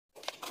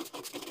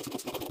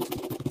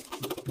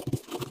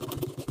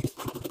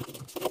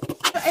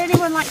Would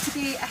anyone like to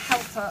be a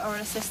helper or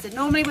an assistant?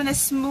 Normally when there's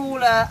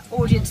smaller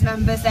audience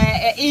members,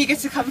 they're eager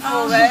to come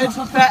forward,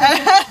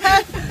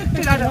 but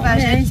good adult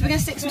version. So we're going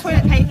to stick some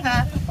toilet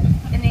paper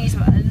in these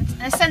ones,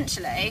 and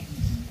essentially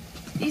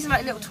these are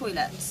like little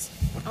toilets.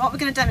 And what we're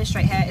going to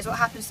demonstrate here is what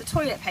happens to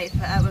toilet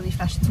paper when we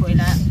flush the toilet,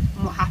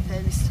 and what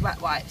happens to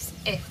wet wipes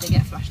if they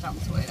get flushed down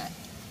the toilet.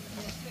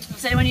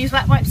 Does anyone use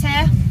wet wipes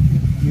here?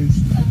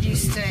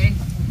 Used to.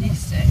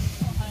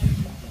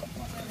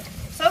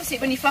 So obviously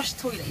when you flush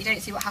the toilet you don't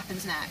see what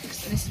happens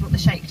next, and this is what the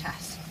shake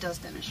test does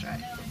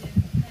demonstrate.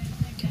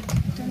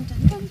 Dun,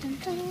 dun, dun, dun,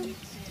 dun.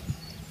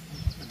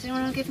 Does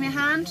anyone want to give me a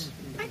hand?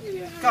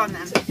 Go on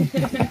then. So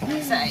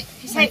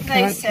if you take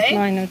those two,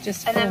 and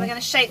then we're going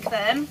to shake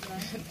them.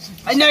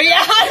 I know,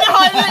 yeah, I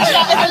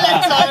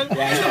know,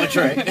 yeah, it's not a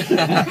trick.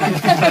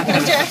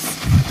 And just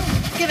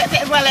give it a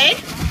bit of welly.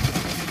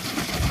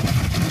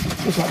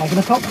 It's like making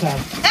a cocktail.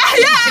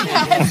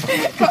 Yeah!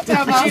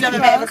 Cocktail master. I do love a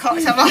bit of a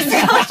cocktail master,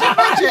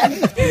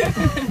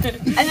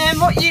 and then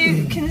what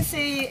you can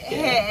see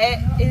here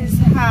is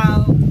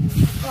how...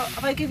 Well,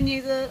 have I given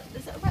you the...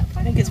 Is it a wet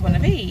I think it's one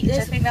of each.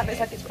 I think that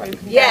looks like it's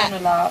broken down a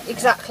lot.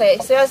 Exactly.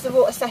 So as the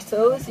water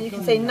settles, you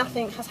can see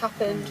nothing has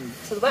happened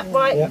to the wet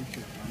wipe, and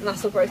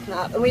that's all broken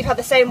up. And we've had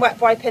the same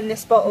wet wipe in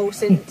this bottle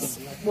since,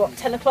 what,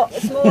 10 o'clock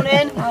this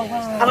morning? Oh,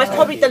 wow. And I've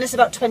probably done this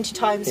about 20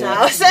 times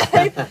now. So,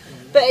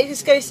 but it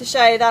just goes to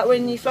show that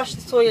when you flush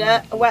the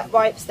toilet, a wet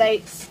wipe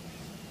stays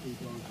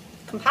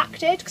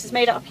compacted because it's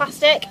made out of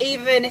plastic,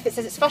 even if it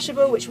says it's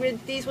flushable, which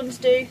these ones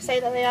do say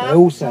that they are. They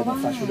all say they're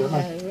flushable, don't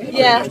they?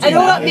 Yeah, and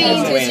all that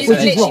means is you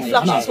can literally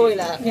flush the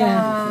toilet.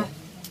 Yeah.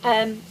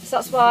 So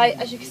that's why,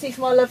 as you can see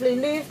from our lovely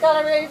Louvre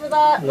gallery over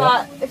there,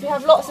 that if you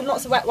have lots and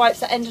lots of wet wipes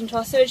that end into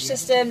our sewage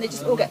system, they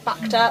just all get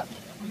backed up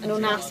and all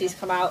nasties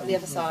come out the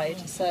other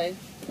side. So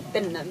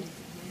bin them.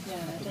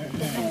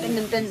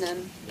 Bin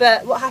them.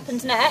 But what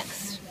happens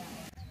next?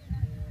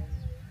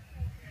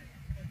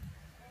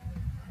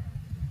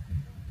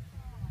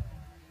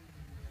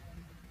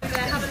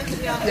 Have a look at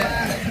the artwork.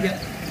 Yeah.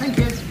 Thank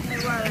you. No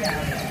worries.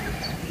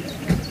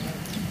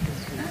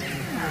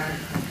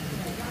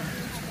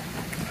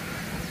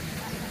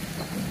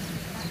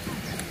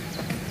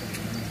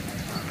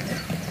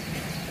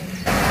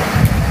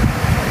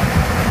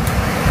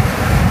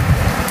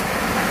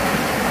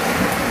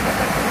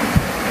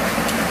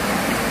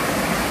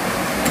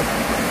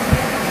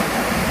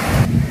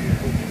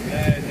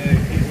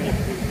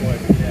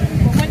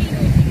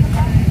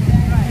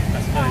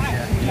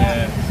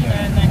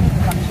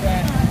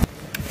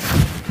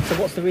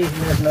 What's the reason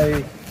there's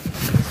no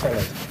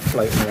solid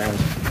floating around?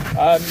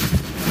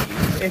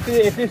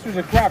 If this was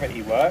a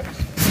gravity works,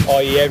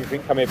 i.e.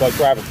 everything coming by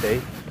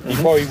gravity, you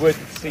probably would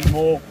see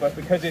more, but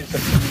because it's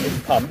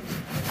pumped,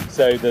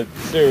 so the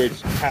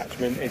sewage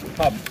catchment is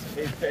pumped,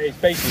 it's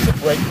basically the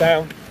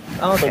breakdown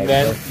from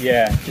then,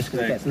 Just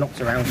because it gets knocked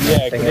around.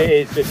 Yeah, because it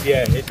is just,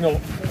 it's not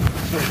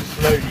sort of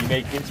slowly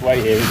making its way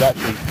here, it's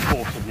actually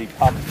forcibly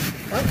pumped,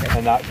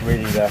 and that's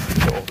really the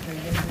sort of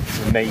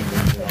the main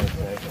reason I would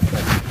say.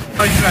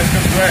 I used to have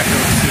some work on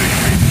the sewage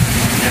treatment,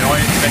 and I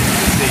expected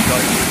to see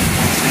like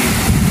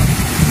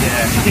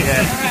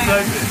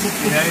floaters,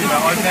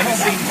 but I've never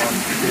seen one,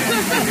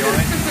 to be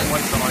honest,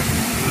 one time.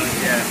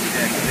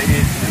 Because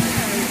it is,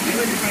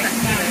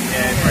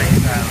 it breaks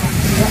down.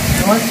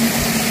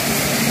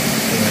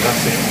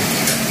 That's it.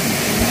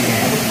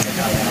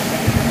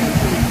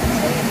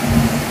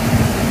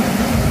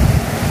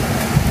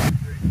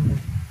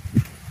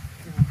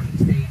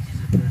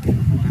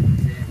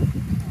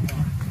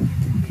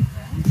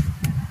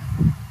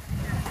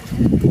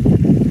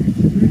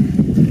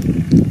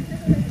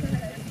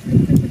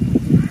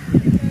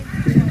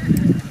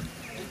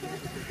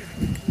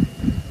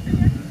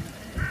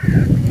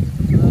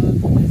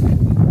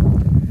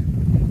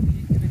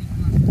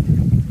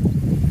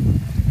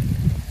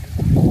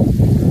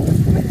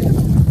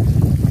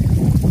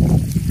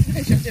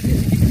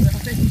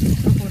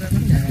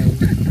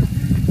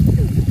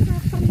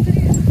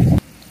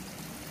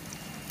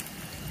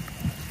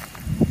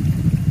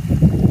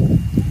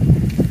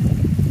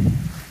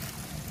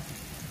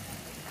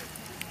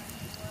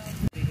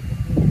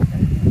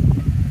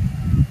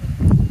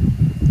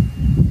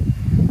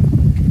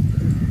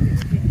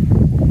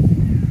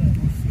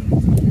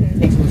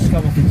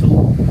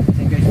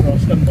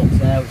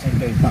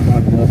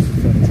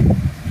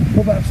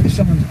 What about if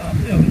someone's,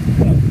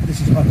 this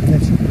is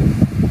hypothetical,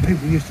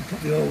 people used to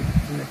put the oil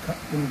in the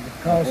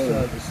car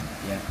service.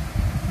 Yeah.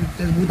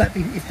 Would that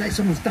be, if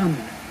someone's done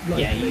that?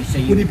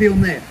 Like, would it be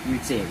on there?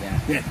 You'd see it,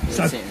 yeah.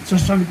 So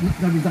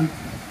nobody's done it?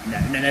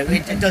 No,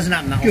 it doesn't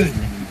happen that often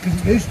anymore.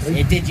 Because it used to.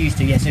 It did used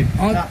to, yeah. So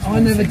I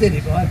never did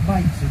it, but I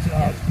had mates who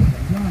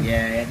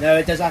said, no,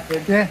 it does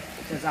happen. Yeah.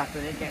 It does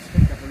happen. It gets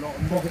picked up a lot.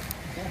 A lot of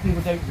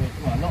people don't realise,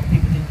 well, a lot of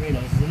people didn't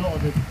realise there's a lot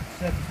of the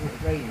surface water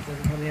drainage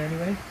doesn't come here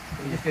anyway.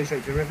 It just goes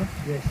straight to the river.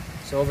 Yes.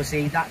 So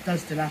obviously that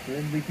does still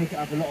happen. We pick it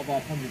up a lot of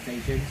our pump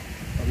stations,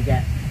 but we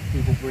get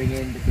people bring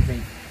in because they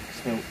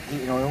spilt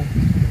heating oil,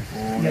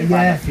 or they've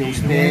had fuel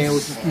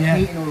spills.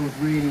 Heating oil is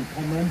really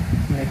common.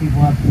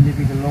 People have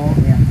delivered a lot,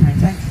 they have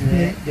tanks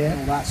and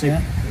all that, so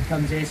it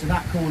comes here. So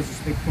that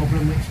causes a big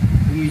problem, which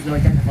we usually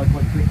identify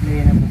quite quickly,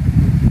 and then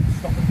we'll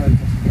stop the process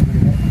and get rid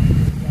of it.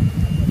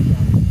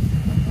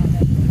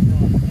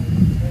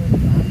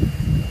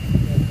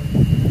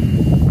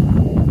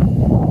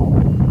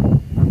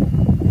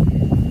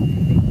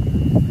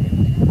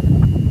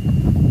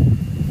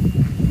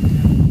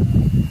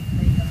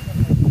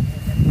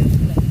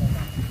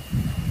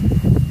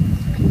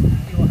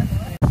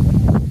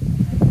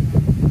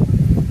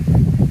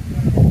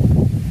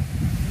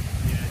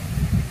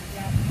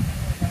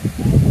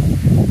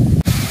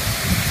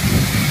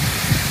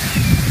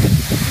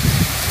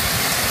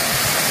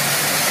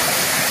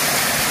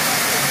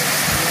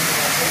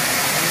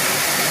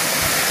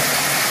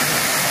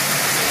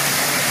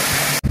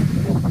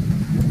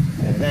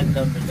 Them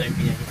numbers don't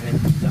mean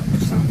anything.